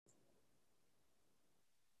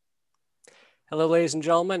Hello, ladies and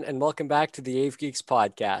gentlemen, and welcome back to the Ave Geeks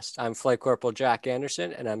podcast. I'm Flight Corporal Jack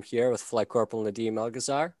Anderson, and I'm here with Flight Corporal Nadim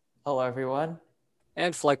Elgazar Hello, everyone.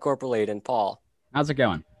 and Flight Corporal Aiden Paul. How's it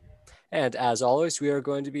going? And as always, we are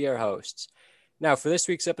going to be your hosts. Now, for this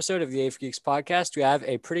week's episode of the Ave Geeks podcast, we have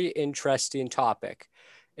a pretty interesting topic.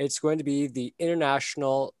 It's going to be the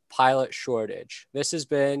international pilot shortage. This has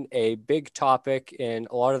been a big topic in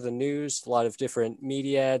a lot of the news, a lot of different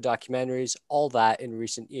media, documentaries, all that in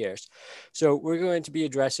recent years. So we're going to be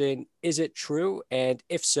addressing, is it true? And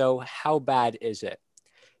if so, how bad is it?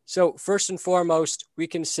 So first and foremost, we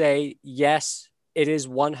can say, yes, it is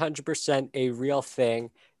 100% a real thing,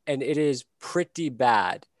 and it is pretty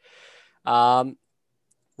bad. Um,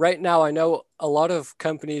 right now, I know a lot of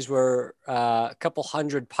companies were a couple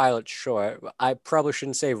hundred pilots short. I probably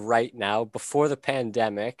shouldn't say right now, before the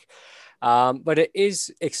pandemic. But it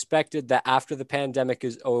is expected that after the pandemic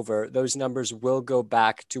is over, those numbers will go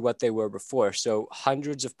back to what they were before. So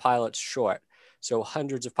hundreds of pilots short. So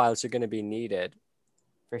hundreds of pilots are going to be needed.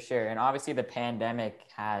 For sure. And obviously, the pandemic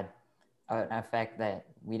had an effect that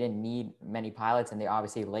we didn't need many pilots, and they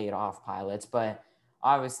obviously laid off pilots. But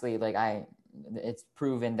obviously, it's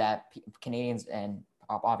proven that Canadians and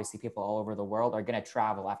obviously people all over the world are going to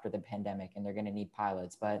travel after the pandemic, and they're going to need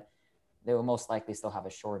pilots. But they will most likely still have a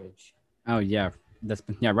shortage. Oh yeah,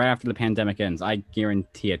 right after the pandemic ends, I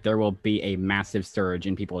guarantee it. There will be a massive surge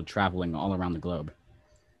in people traveling all around the globe.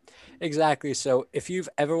 Exactly. So if you've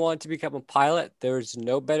ever wanted to become a pilot, there's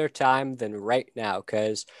no better time than right now,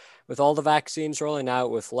 because with all the vaccines rolling out,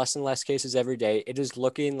 with less and less cases every day, it is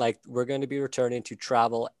looking like we're going to be returning to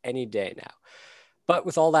travel any day now. But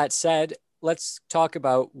with all that said, let's talk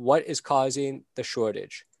about what is causing the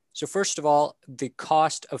shortage. So first of all, the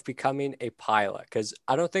cost of becoming a pilot, because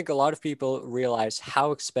I don't think a lot of people realize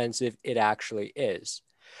how expensive it actually is.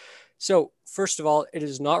 So, first of all, it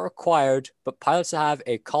is not required, but pilots that have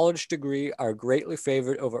a college degree are greatly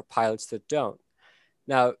favored over pilots that don't.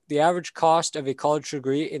 Now, the average cost of a college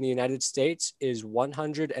degree in the United States is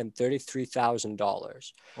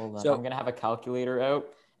 $133,000. Hold on. I'm So, going to have a calculator out,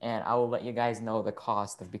 and I will let you guys know the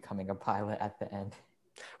cost of becoming a pilot at the end.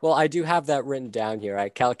 well, I do have that written down here. I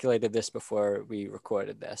calculated this before we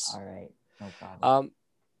recorded this. All right. No problem.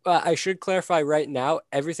 I should clarify right now,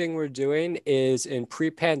 everything we're doing is in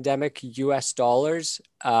pre-pandemic US dollars,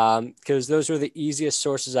 because those were the easiest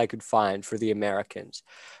sources I could find for the Americans.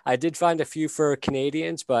 I did find a few for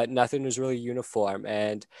Canadians, but nothing was really uniform.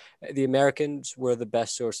 And the Americans were the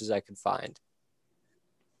best sources I could find.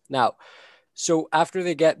 Now, so after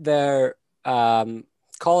they get their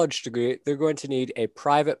college degree, they're going to need a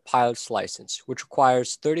private pilot's license, which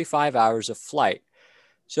requires 35 hours of flight.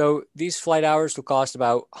 So these flight hours will cost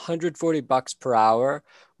about $140 per hour,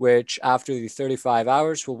 which after the 35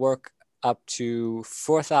 hours will work up to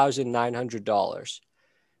 $4,900.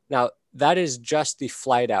 Now, that is just the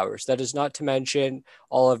flight hours. That is not to mention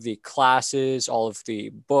all of the classes, all of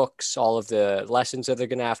the books, all of the lessons that they're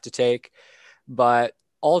going to have to take. But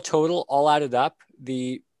all total, all added up,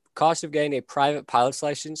 the cost of getting a private pilot's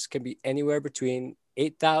license can be anywhere between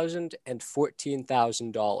 $8,000 and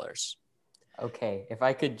 $14,000. Okay, if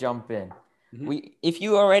I could jump in. Mm-hmm. If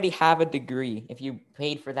you already have a degree, if you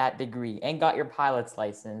paid for that degree and got your pilot's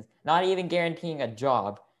license, not even guaranteeing a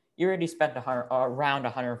job, you already spent around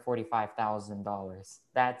 $145,000.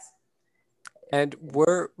 And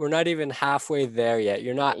we're not even halfway there yet.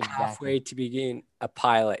 You're not Exactly. halfway to being a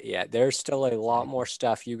pilot yet. There's still a lot more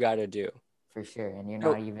stuff you got to do. For sure. And you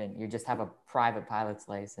just have a private pilot's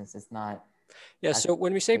license. It's not. Yeah. So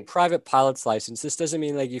when we say private pilot's license, this doesn't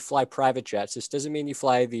mean like you fly private jets. This doesn't mean you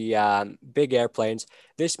fly the big airplanes.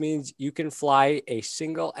 This means you can fly a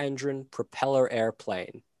single engine propeller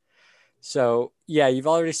airplane. So yeah, you've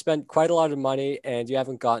already spent quite a lot of money and you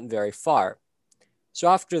haven't gotten very far. So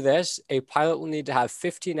after this, a pilot will need to have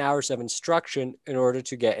 15 hours of instruction in order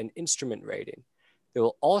to get an instrument rating. They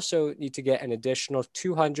will also need to get an additional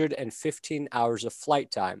 215 hours of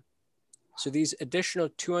flight time. So these additional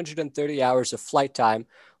 230 hours of flight time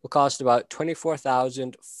will cost about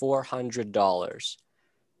 $24,400.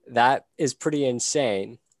 That is pretty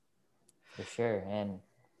insane. For sure. And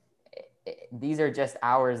these are just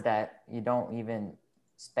hours that you don't even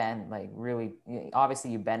spend, like, really.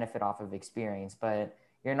 Obviously you benefit off of experience, but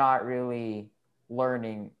you're not really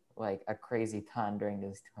learning like a crazy ton during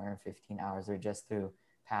those 215 hours, or just to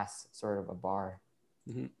pass sort of a bar.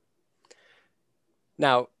 Mm-hmm.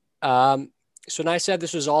 Now, so when I said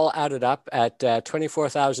this was all added up at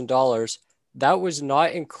 $24,000, that was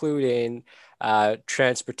not including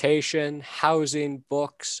transportation, housing,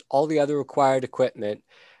 books, all the other required equipment.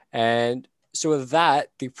 And so with that,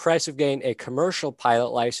 the price of getting a commercial pilot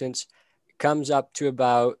license comes up to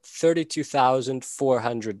about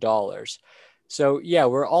 $32,400. So yeah,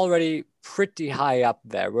 we're already pretty high up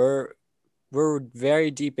there. We're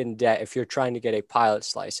very deep in debt if you're trying to get a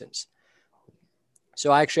pilot's license.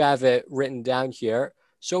 So I actually have it written down here.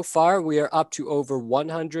 So far, we are up to over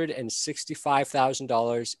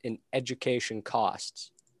 $165,000 in education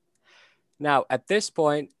costs. Now, at this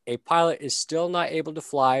point, a pilot is still not able to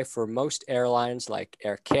fly for most airlines like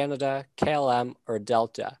Air Canada, KLM, or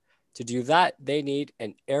Delta. To do that, they need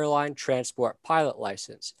an airline transport pilot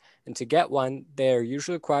license. And to get one, they are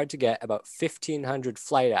usually required to get about 1,500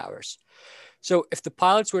 flight hours. So if the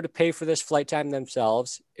pilots were to pay for this flight time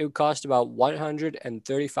themselves, it would cost about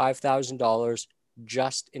 $135,000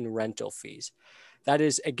 just in rental fees. That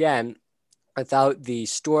is, again, without the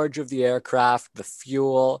storage of the aircraft, the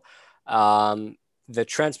fuel, the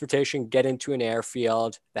transportation, get into an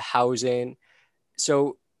airfield, the housing.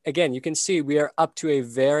 So again, you can see we are up to a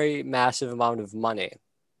very massive amount of money.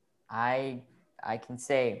 I can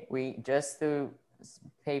say we just to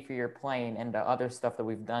pay for your plane and the other stuff that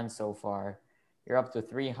we've done so far, you're up to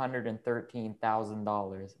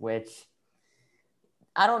 $313,000, which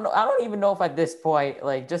I don't know. I don't even know if at this point,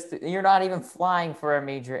 like, just you're not even flying for a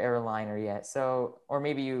major airliner yet. So, or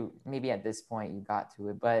maybe at this point you got to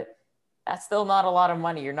it, but that's still not a lot of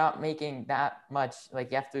money. You're not making that much.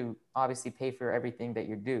 Like, you have to obviously pay for everything that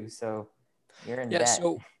you do. So you're in debt.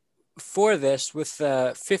 So for this, with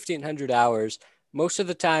 1,500 hours, most of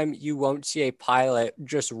the time you won't see a pilot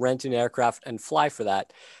just rent an aircraft and fly for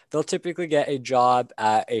that. They'll typically get a job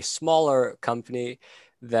at a smaller company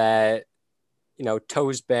that,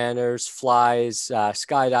 tows banners, flies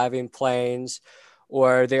skydiving planes,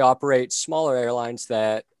 or they operate smaller airlines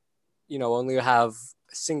that, only have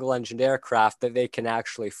single engined aircraft that they can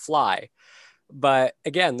actually fly. But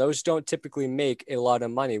again, those don't typically make a lot of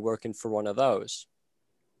money working for one of those.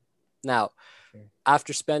 Now,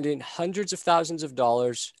 after spending hundreds of thousands of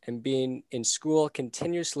dollars and being in school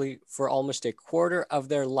continuously for almost a quarter of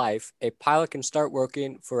their life, a pilot can start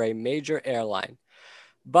working for a major airline.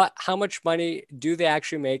 But how much money do they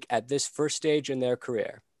actually make at this first stage in their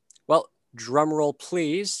career? Well, drum roll,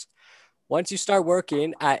 please. Once you start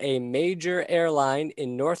working at a major airline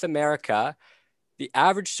in North America, the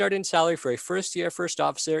average starting salary for a first-year first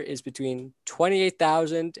officer is between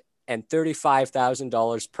 $28,000 and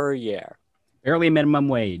 $35,000 per year. Barely minimum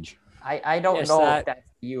wage. I don't know if that's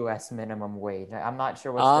U.S. minimum wage. I'm not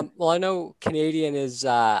sure what's well, I know Canadian is,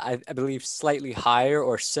 I believe, slightly higher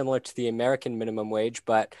or similar to the American minimum wage,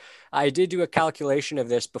 but I did do a calculation of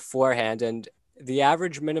this beforehand, and the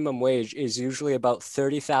average minimum wage is usually about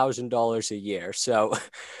 $30,000 a year. So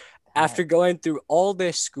after going through all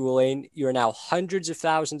this schooling, you're now hundreds of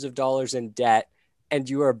thousands of dollars in debt, and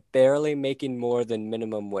you are barely making more than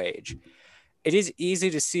minimum wage. It is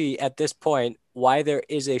easy to see at this point why there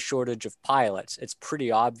is a shortage of pilots. It's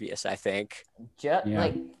pretty obvious, I think.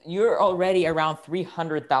 Like, you're already around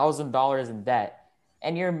 $300,000 in debt,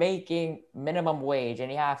 and you're making minimum wage,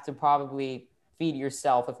 and you have to probably feed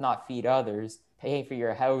yourself, if not feed others, pay for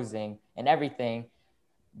your housing and everything.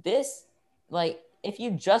 This, like, if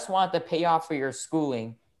you just want to pay off for your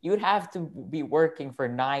schooling, you would have to be working for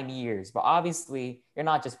 9 years. But obviously, you're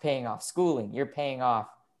not just paying off schooling, you're paying off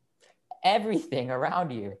everything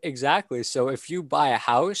around you. Exactly. So if you buy a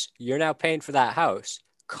house, you're now paying for that house,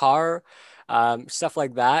 car, stuff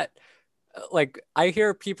like that. Like, I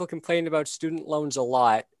hear people complain about student loans a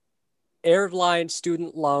lot. Airline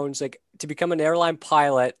student loans, like, to become an airline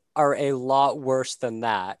pilot, are a lot worse than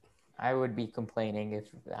that. I would be complaining if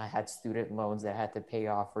I had student loans that I had to pay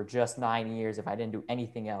off for just 9 years if I didn't do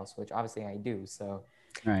anything else, which obviously I do. So,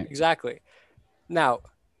 right. Exactly. Now,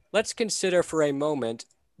 let's consider for a moment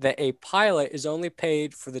that a pilot is only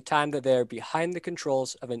paid for the time that they're behind the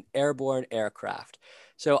controls of an airborne aircraft.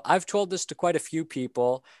 So I've told this to quite a few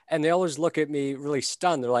people, and they always look at me really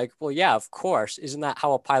stunned. They're like, well, yeah, of course. Isn't that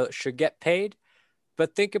how a pilot should get paid?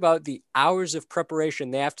 But think about the hours of preparation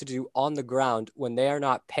they have to do on the ground when they are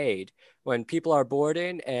not paid. When people are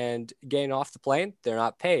boarding and getting off the plane, they're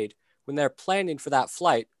not paid. When they're planning for that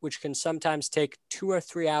flight, which can sometimes take 2 or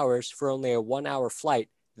 3 hours for only a 1 hour flight,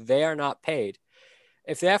 they are not paid.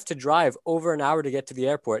 If they have to drive over an hour to get to the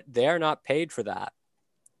airport, they are not paid for that.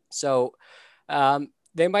 So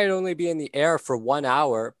they might only be in the air for 1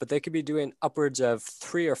 hour, but they could be doing upwards of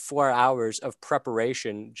 3 or 4 hours of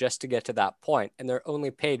preparation just to get to that point, and they're only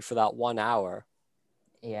paid for that 1 hour.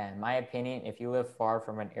 Yeah, in my opinion, if you live far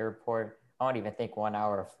from an airport, I don't even think 1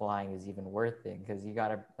 hour of flying is even worth it, because you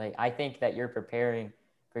gotta, I think that you're preparing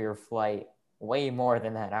for your flight way more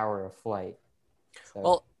than that hour of flight. So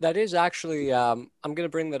Well, that is actually, I'm going to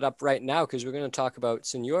bring that up right now because we're going to talk about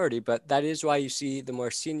seniority, but that is why you see the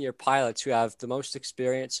more senior pilots who have the most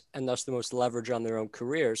experience and thus the most leverage on their own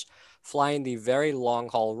careers flying the very long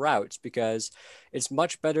haul routes because it's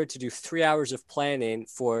much better to do 3 hours of planning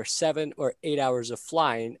for 7 or 8 hours of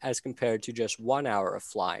flying as compared to just 1 hour of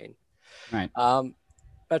flying. Right. Um,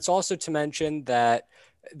 that's also to mention that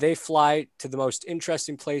they fly to the most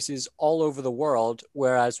interesting places all over the world.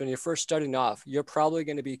 Whereas when you're first starting off, you're probably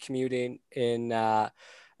going to be commuting in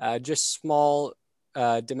just small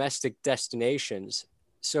domestic destinations.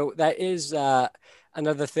 So that is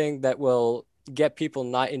another thing that will get people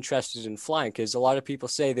not interested in flying because a lot of people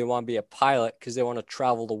say they want to be a pilot because they want to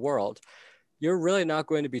travel the world. You're really not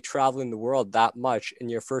going to be traveling the world that much in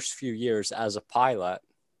your first few years as a pilot.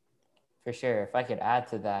 for sure, if I could add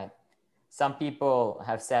to that, some people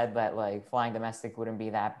have said that like flying domestic wouldn't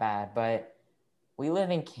be that bad, but we live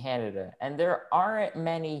in Canada and there aren't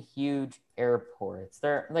many huge airports.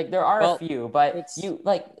 There are a Well, few, but it's you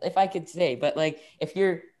like if I could say, but like if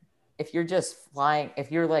you're just flying,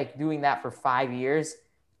 if you're like doing that for 5 years,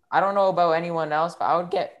 I don't know about anyone else, but I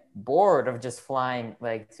would get bored of just flying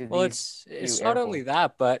like to Well, these few it's not only airports.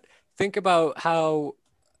 that, but think about how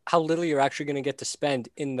little you're actually going to get to spend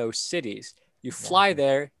in those cities. You fly Exactly.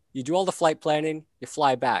 there, you do all the flight planning, you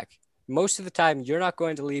fly back. Most of the time, you're not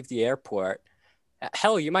going to leave the airport.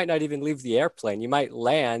 Hell, you might not even leave the airplane. You might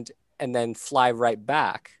land and then fly right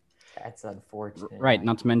back. That's unfortunate. Right.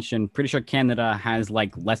 Not to mention, pretty sure Canada has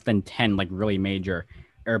like less than 10 like really major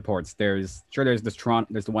airports. There's this Toronto,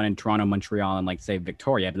 there's the one in Toronto, Montreal, and like say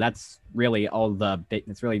Victoria, but that's really all the big.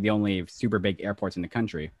 That's really the only super big airports in the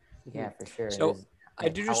country. Mhm. Yeah, for sure. So There's I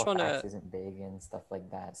like do just want Halifax to isn't big and stuff like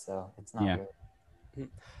that, so it's not Yeah. really.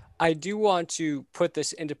 I do want to put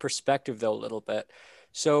this into perspective though a little bit.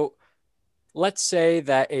 So let's say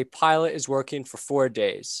that a pilot is working for 4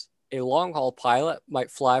 days. A long haul pilot might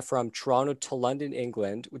fly from Toronto to London,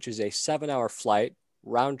 England, which is a 7 hour flight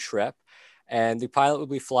round trip, and the pilot will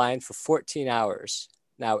be flying for 14 hours.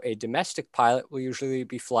 Now, a domestic pilot will usually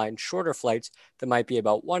be flying shorter flights that might be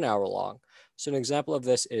about 1 hour long. So, an example of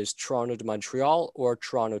this is Toronto to Montreal or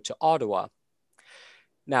Toronto to Ottawa.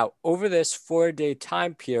 Now, over this 4 day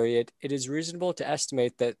time period, it is reasonable to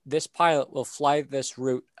estimate that this pilot will fly this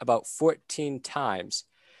route about 14 times.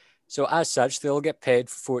 So, as such, they'll get paid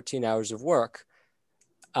for 14 hours of work.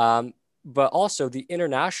 Um, but also, the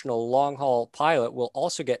international long haul pilot will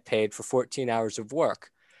also get paid for 14 hours of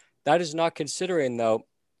work. That is not considering, though,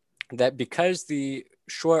 that because the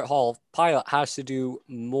short haul pilot has to do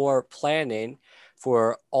more planning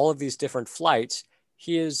for all of these different flights,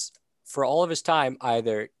 he is for all of his time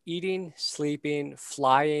either eating, sleeping,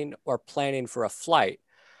 flying, or planning for a flight.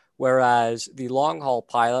 Whereas the long haul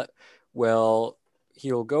pilot will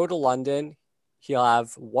he'll go to London, he'll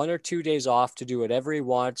have 1 or 2 days off to do whatever he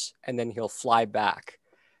wants, and then he'll fly back.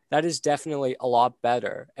 That is definitely a lot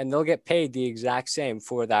better, and they'll get paid the exact same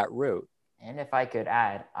for that route. And if I could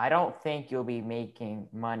add, I don't think you'll be making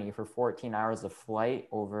money for 14 hours of flight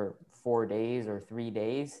over 4 days or 3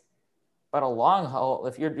 days. But a long haul,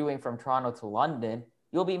 if you're doing from Toronto to London,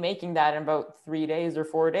 you'll be making that in about 3 days or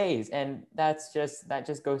 4 days. And that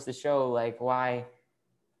just goes to show like why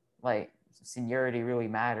like seniority really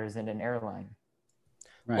matters in an airline.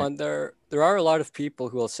 Right. Well, and there are a lot of people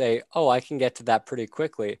who will say, "Oh, I can get to that pretty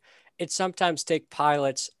quickly." It sometimes takes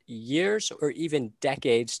pilots years or even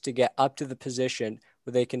decades to get up to the position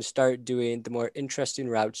where they can start doing the more interesting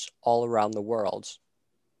routes all around the world.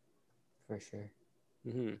 For sure.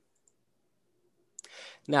 Mhm.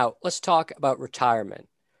 Now, let's talk about retirement.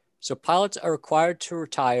 So, pilots are required to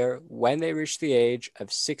retire when they reach the age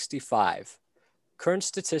of 65. Current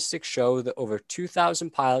statistics show that over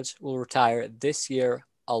 2,000 pilots will retire this year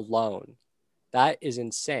alone. That is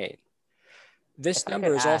insane. If This I could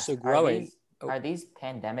number is also ask, growing. Oh, are these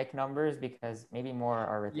pandemic numbers? Because maybe more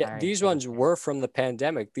are yeah, retiring these because of ones were from the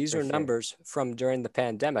pandemic. These for are sure. numbers from during the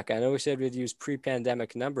pandemic. I know we said we'd use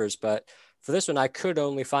pre-pandemic numbers, but for this one, I could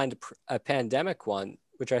only find a pandemic one,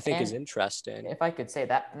 which I think is And interesting. if I could say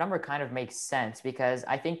that number kind of makes sense because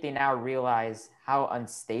I think they now realize how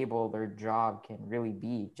unstable their job can really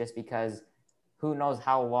be just because who knows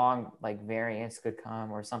how long like variants could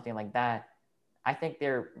come or something like that. I think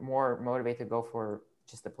they're more motivated to go for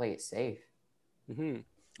just to play it safe. Hmm.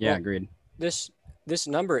 Yeah. Well, Agreed. this this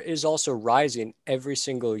number is also rising every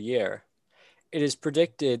single year. It is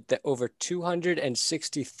predicted that over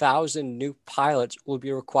 260,000 new pilots will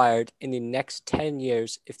be required in the next 10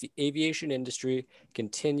 years if the aviation industry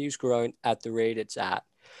continues growing at the rate it's at.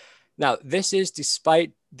 Now, this is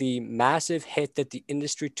despite the massive hit that the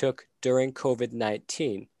industry took during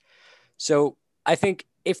COVID-19. So, I think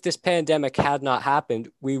if this pandemic had not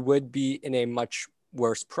happened, we would be in a much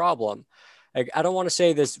worse problem. Like, I don't want to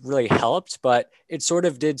say this really helped, but it sort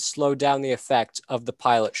of did slow down the effect of the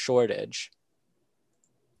pilot shortage.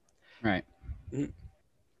 Right. Mhm.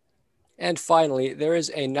 And finally, there is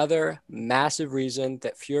another massive reason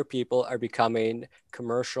that fewer people are becoming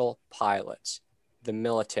commercial pilots, the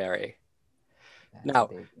military. That's a Now,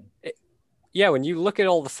 big one. yeah, when you look at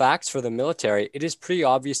all the facts for the military, it is pretty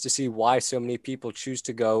obvious to see why so many people choose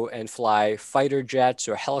to go and fly fighter jets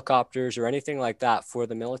or helicopters or anything like that for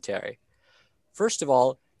the military. First of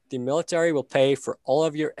all, the military will pay for all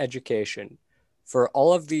of your education. For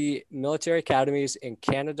all of the military academies in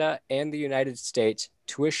Canada and the United States,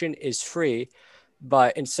 tuition is free,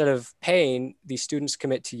 but instead of paying, the students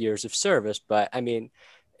commit to years of service. But I mean,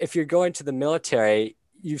 if you're going to the military,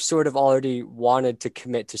 you've sort of already wanted to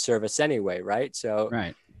commit to service anyway, right? So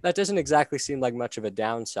Right. that doesn't exactly seem like much of a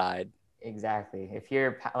downside. Exactly. If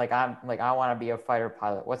you're like I'm like I want to be a fighter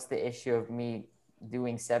pilot, what's the issue of me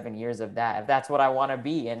doing 7 years of that? If that's what I want to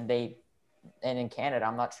be, and in Canada,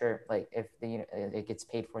 I'm not sure like if it gets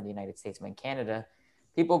paid for in the United States, but in Canada,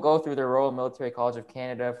 people go through the Royal Military College of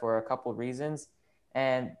Canada for a couple of reasons,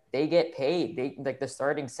 and they get paid. They like the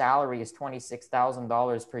starting salary is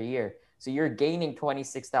 $26,000 per year, so you're gaining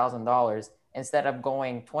 $26,000 instead of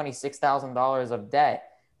going $26,000 of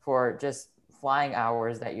debt for just flying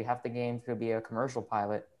hours that you have to gain to be a commercial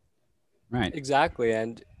pilot. Right. Exactly.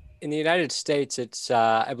 And in the United States, it's,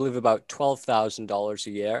 I believe, about $12,000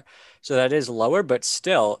 a year. So that is lower, but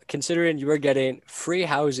still, considering you are getting free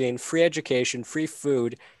housing, free education, free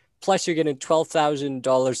food, plus you're getting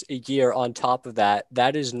 $12,000 a year on top of that,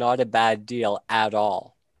 that is not a bad deal at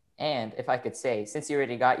all. And if I could say, since you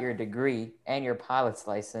already got your degree and your pilot's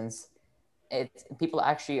license, people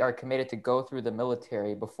actually are committed to go through the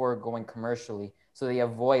military before going commercially, so they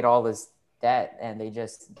avoid all this debt, and they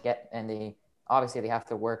just get and they obviously they have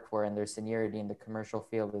to work for it, and their seniority in the commercial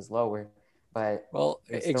field is lower, but Well,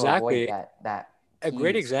 they still avoid exactly. that A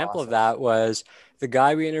great tedious example of process. that was the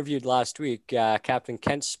guy we interviewed last week, Captain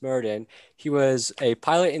Kent Smurden. He was a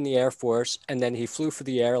pilot in the Air Force, and then he flew for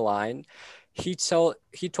the airline. He told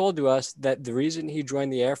to us that the reason he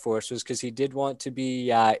joined the Air Force was because he did want to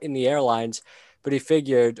be in the airlines, but he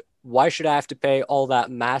figured, why should I have to pay all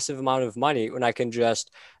that massive amount of money when I can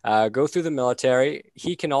just go through the military?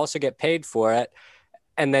 He can also get paid for it,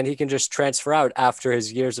 and then he can just transfer out after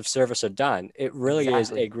his years of service are done. It really is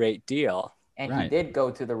Exactly. a great deal. And he Right. did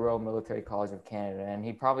go to the Royal Military College of Canada, and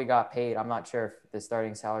he probably got paid. I'm not sure if the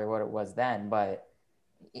starting salary what it was then, but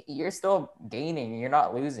you're still gaining. You're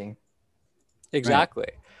not losing. Right.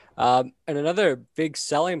 Exactly. And another big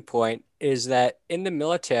selling point is that in the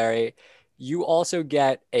military, you also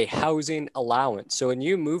get a housing allowance. So when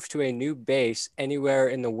you move to a new base anywhere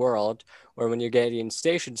in the world, or when you're getting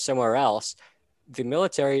stationed somewhere else, the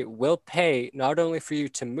military will pay not only for you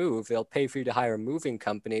to move, they'll pay for you to hire a moving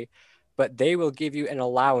company, but they will give you an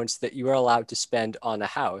allowance that you are allowed to spend on a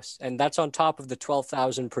house. And that's on top of the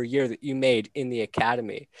 12,000 per year that you made in the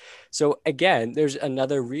academy. So again, there's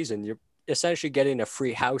another reason you're essentially getting a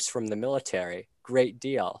free house from the military. Great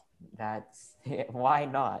deal. That's why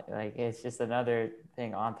not? Like it's just another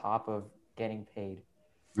thing on top of getting paid.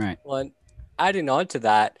 Right. Well, and adding on to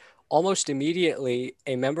that, almost immediately,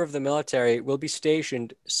 a member of the military will be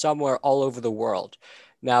stationed somewhere all over the world.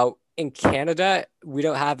 Now, in Canada, we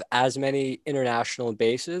don't have as many international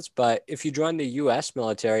bases, but if you join the US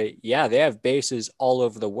military, yeah, they have bases all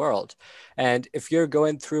over the world. And if you're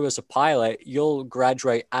going through as a pilot, you'll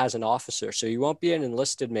graduate as an officer. So you won't be an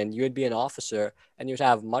enlisted man, you would be an officer, and you'd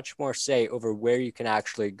have much more say over where you can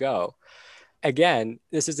actually go. Again,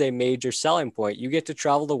 this is a major selling point. You get to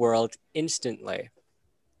travel the world instantly.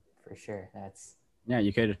 For sure. That's Yeah.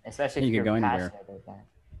 You could. especially Yeah, if you could you're go anywhere. passionate about that.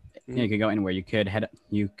 Yeah, you Mhm. could go anywhere. You could head.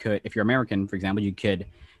 You could, if you're American, for example, you could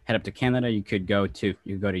head up to Canada. You could go to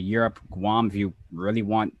Europe, Guam, if you really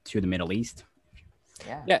want to the Middle East.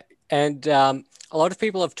 Yeah. Yeah. And a lot of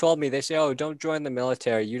people have told me, they say, oh, don't join the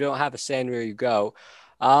military. You don't have a say in where you go.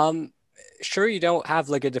 Um, sure, you don't have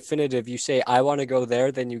like a definitive, you say, I want to go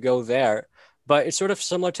there, then you go there. But it's sort of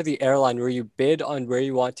similar to the airline where you bid on where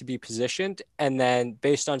you want to be positioned. And then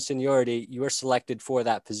based on seniority, you are selected for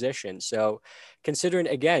that position. So considering,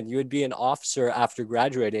 again, you would be an officer after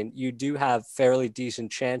graduating, you do have fairly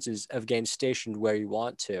decent chances of getting stationed where you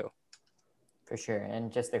want to. For sure.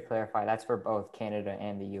 And just to clarify, that's for both Canada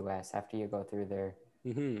and the US. After you go through their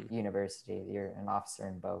Hmm. university, you're an officer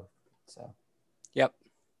in both. So Yep.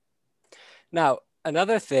 Now,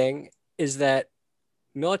 another thing is that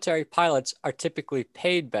military pilots are typically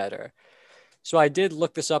paid better. So I did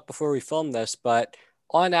look this up before we filmed this, but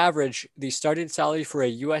on average, the starting salary for a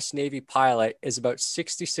US Navy pilot is about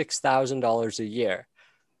 $66,000 a year.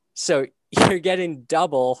 So you're getting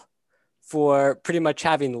double for pretty much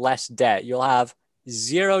having less debt. You'll have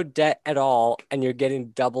zero debt at all, and you're getting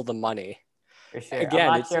double the money. For sure. I'm Again,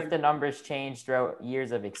 not sure if the numbers change throughout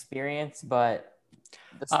years of experience, but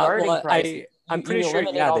the well, starting price, I'm you pretty sure,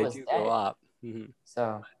 eliminate yeah, all they this do go debt. up. Mhm.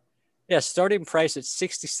 So Yeah, starting price at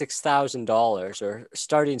 $66,000, or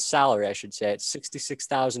starting salary, I should say, at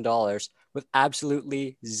 $66,000 with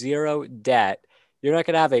absolutely zero debt. You're not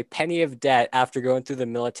going to have a penny of debt after going through the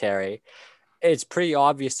military. It's pretty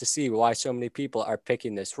obvious to see why so many people are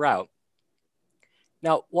picking this route.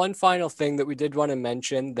 Now, one final thing that we did want to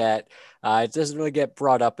mention that it doesn't really get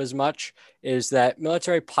brought up as much is that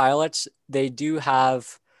military pilots, they do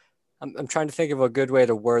have, I'm trying to think of a good way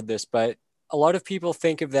to word this, but a lot of people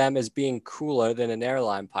think of them as being cooler than an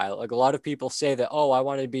airline pilot. Like a lot of people say that, oh, I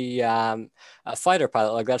want to be a fighter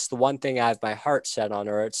pilot. Like that's the one thing I have my heart set on,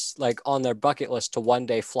 or it's like on their bucket list to one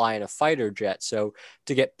day fly in a fighter jet. So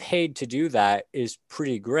to get paid to do that is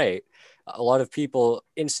pretty great. A lot of people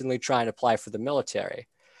instantly try and apply for the military.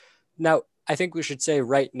 Now, I think we should say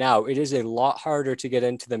right now, it is a lot harder to get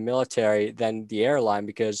into the military than the airline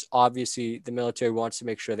because obviously the military wants to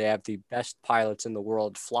make sure they have the best pilots in the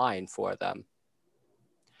world flying for them.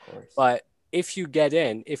 of course. But if you get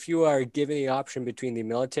in, if you are given the option between the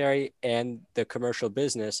military and the commercial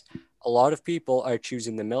business, a lot of people are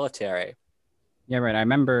choosing the military. Yeah, right. I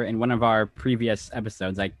remember in one of our previous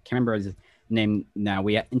episodes, I can't remember his name now.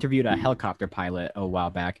 We interviewed a helicopter pilot a while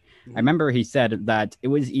back. I remember he said that it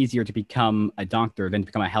was easier to become a doctor than to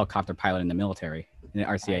become a helicopter pilot in the military, in the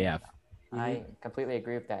RCAF. I completely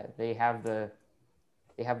agree with that. They have the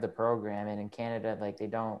program, and in Canada, like they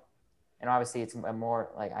don't. And obviously, it's a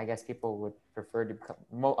more like I guess people would prefer to become.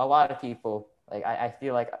 A lot of people like I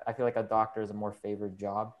feel like a doctor is a more favored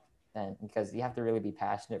job, than because you have to really be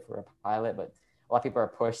passionate for a pilot, but a lot of people are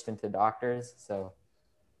pushed into doctors. So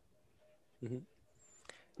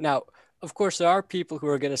Now, of course, there are people who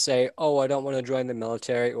are going to say, oh, I don't want to join the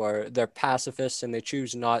military, or they're pacifists and they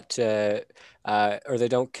choose not to, or they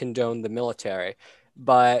don't condone the military.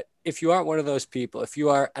 But if you aren't one of those people, if you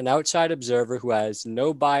are an outside observer who has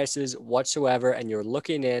no biases whatsoever, and you're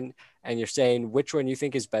looking in and you're saying which one you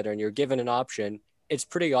think is better, and you're given an option, it's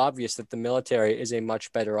pretty obvious that the military is a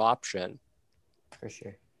much better option. for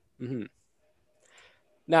sure. hmm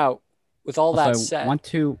Now, with all that Also, said, want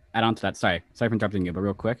to add on to that. Sorry for interrupting you, but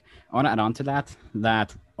real quick, I want to add on to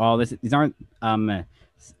that all these aren't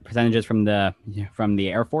percentages from the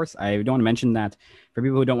Air Force. I don't want to mention that for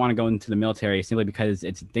people who don't want to go into the military simply because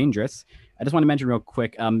it's dangerous. I just want to mention real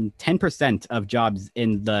quick, 10% of jobs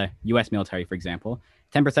in the U.S. military, for example,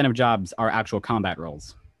 10% of jobs are actual combat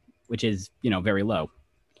roles, which is very low.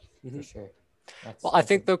 For sure. well, I That's a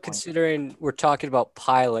think good though, point. considering we're talking about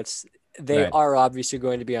pilots, they Right. are obviously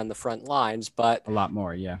going to be on the front lines, but A lot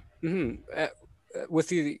more, yeah. with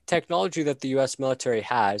the technology that the US military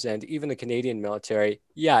has, and even the Canadian military,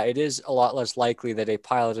 yeah, it is a lot less likely that a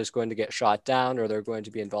pilot is going to get shot down or they're going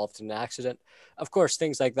to be involved in an accident. Of course,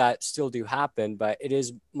 things like that still do happen, but it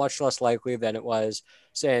is much less likely than it was,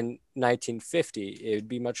 say, in 1950. It would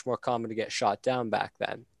be much more common to get shot down back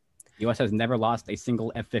then. The U.S. has never lost a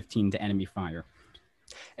single F-15 to enemy fire.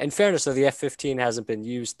 In fairness, though, the F-15 hasn't been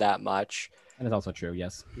used that much. That is also true,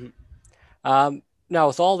 yes. Now,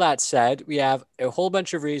 with all that said, we have a whole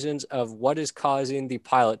bunch of reasons of what is causing the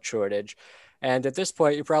pilot shortage. And at this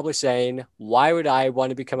point, you're probably saying, why would I want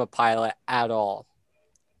to become a pilot at all?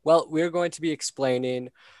 Well, we're going to be explaining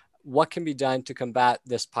what can be done to combat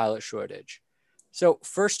this pilot shortage. So,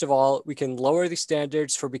 first of all, we can lower the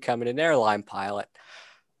standards for becoming an airline pilot.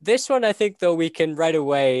 This one, I think, though, we can right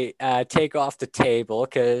away take off the table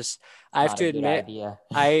because I have Not to a good admit, idea.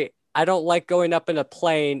 I don't like going up in a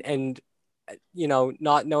plane and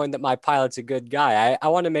not knowing that my pilot's a good guy. I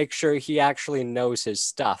want to make sure he actually knows his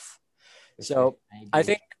stuff. For sure. So I agree.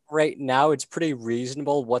 think right now it's pretty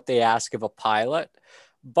reasonable what they ask of a pilot,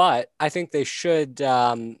 but I think they should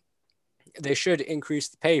increase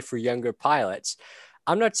the pay for younger pilots.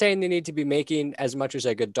 I'm not saying they need to be making as much as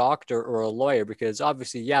like a doctor or a lawyer because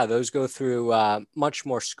obviously, yeah, those go through much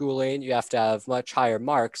more schooling. You have to have much higher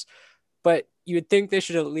marks, but you would think they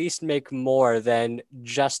should at least make more than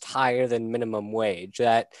just higher than minimum wage.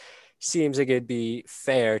 That seems like it'd be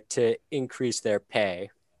fair to increase their pay.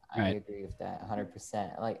 I Right. agree with that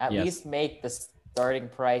 100%. Like at Yes. least make the starting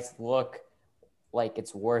price look like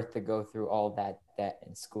it's worth to go through all that debt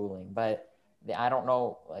and schooling. But I don't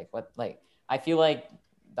know I feel like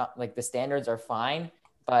the standards are fine,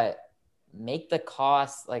 but make the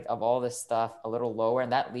cost like of all this stuff a little lower,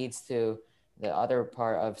 and that leads to the other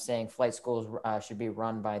part of saying flight schools should be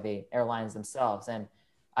run by the airlines themselves. And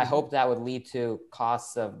I hope that would lead to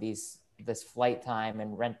costs of this flight time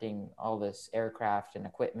and renting all this aircraft and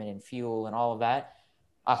equipment and fuel and all of that.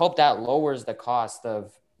 I hope that lowers the cost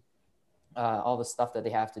of all the stuff that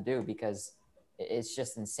they have to do, because it's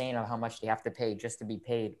just insane of how much they have to pay just to be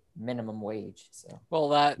paid minimum wage. So, Well,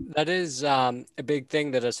 that is a big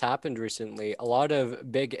thing that has happened recently. A lot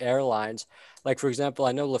of big airlines, like for example,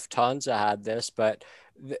 I know Lufthansa had this, but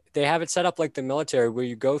they have it set up like the military where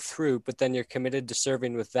you go through, but then you're committed to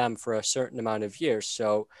serving with them for a certain amount of years.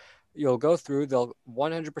 So you'll go through, they'll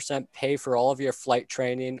 100% pay for all of your flight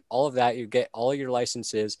training, all of that. You get all your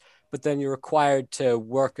licenses, but then you're required to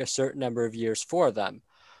work a certain number of years for them.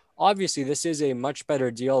 Obviously, this is a much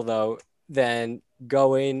better deal, though, than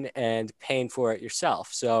going and paying for it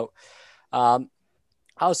yourself. So I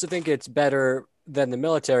also think it's better than the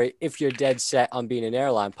military if you're dead set on being an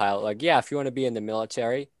airline pilot. Like, yeah, if you want to be in the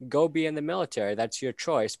military, go be in the military. That's your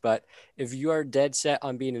choice. But if you are dead set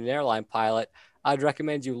on being an airline pilot, I'd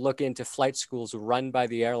recommend you look into flight schools run by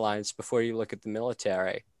the airlines before you look at the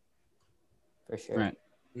military. for sure. Right.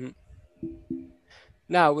 Mhm.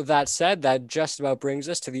 Now, with that said, that just about brings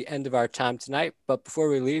us to the end of our time tonight. But before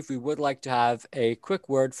we leave, we would like to have a quick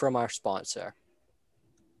word from our sponsor.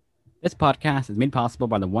 This podcast is made possible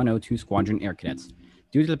by the 102 Squadron Air Cadets.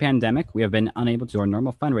 Due to the pandemic, we have been unable to do our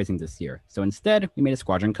normal fundraising this year, so instead, we made a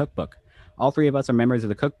Squadron cookbook. All three of us are members of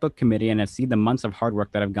the cookbook committee and have seen the months of hard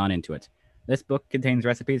work that have gone into it. This book contains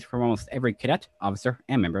recipes from almost every cadet, officer,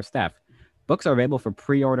 and member of staff. Books are available for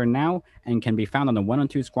pre-order now and can be found on the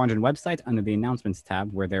 102 Squadron website under the Announcements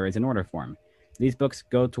tab where there is an order form. These books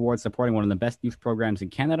go towards supporting one of the best youth programs in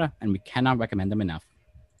Canada, and we cannot recommend them enough.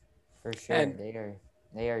 For sure. And-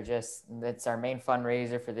 They are just, that's our main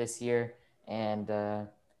fundraiser for this year. And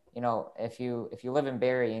if you live in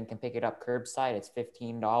Barrie and can pick it up curbside, it's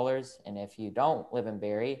 $15. And if you don't live in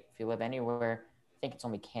Barrie, if you live anywhere, I think it's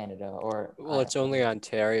only Canada or Well, it's only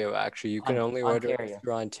Ontario, actually. You can only order it Ontario.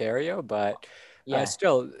 through Ontario, but Yeah,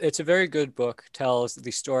 still, it's a very good book. Tells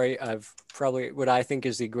the story of probably what I think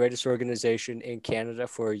is the greatest organization in Canada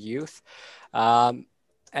for youth. And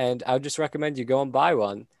I would just recommend you go and buy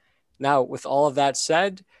one. Now, with all of that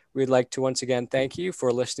said, we'd like to once again thank you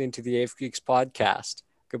for listening to the AV Geeks podcast.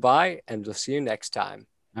 Goodbye, and we'll see you next time.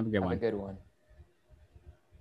 Have a good have one. a good one.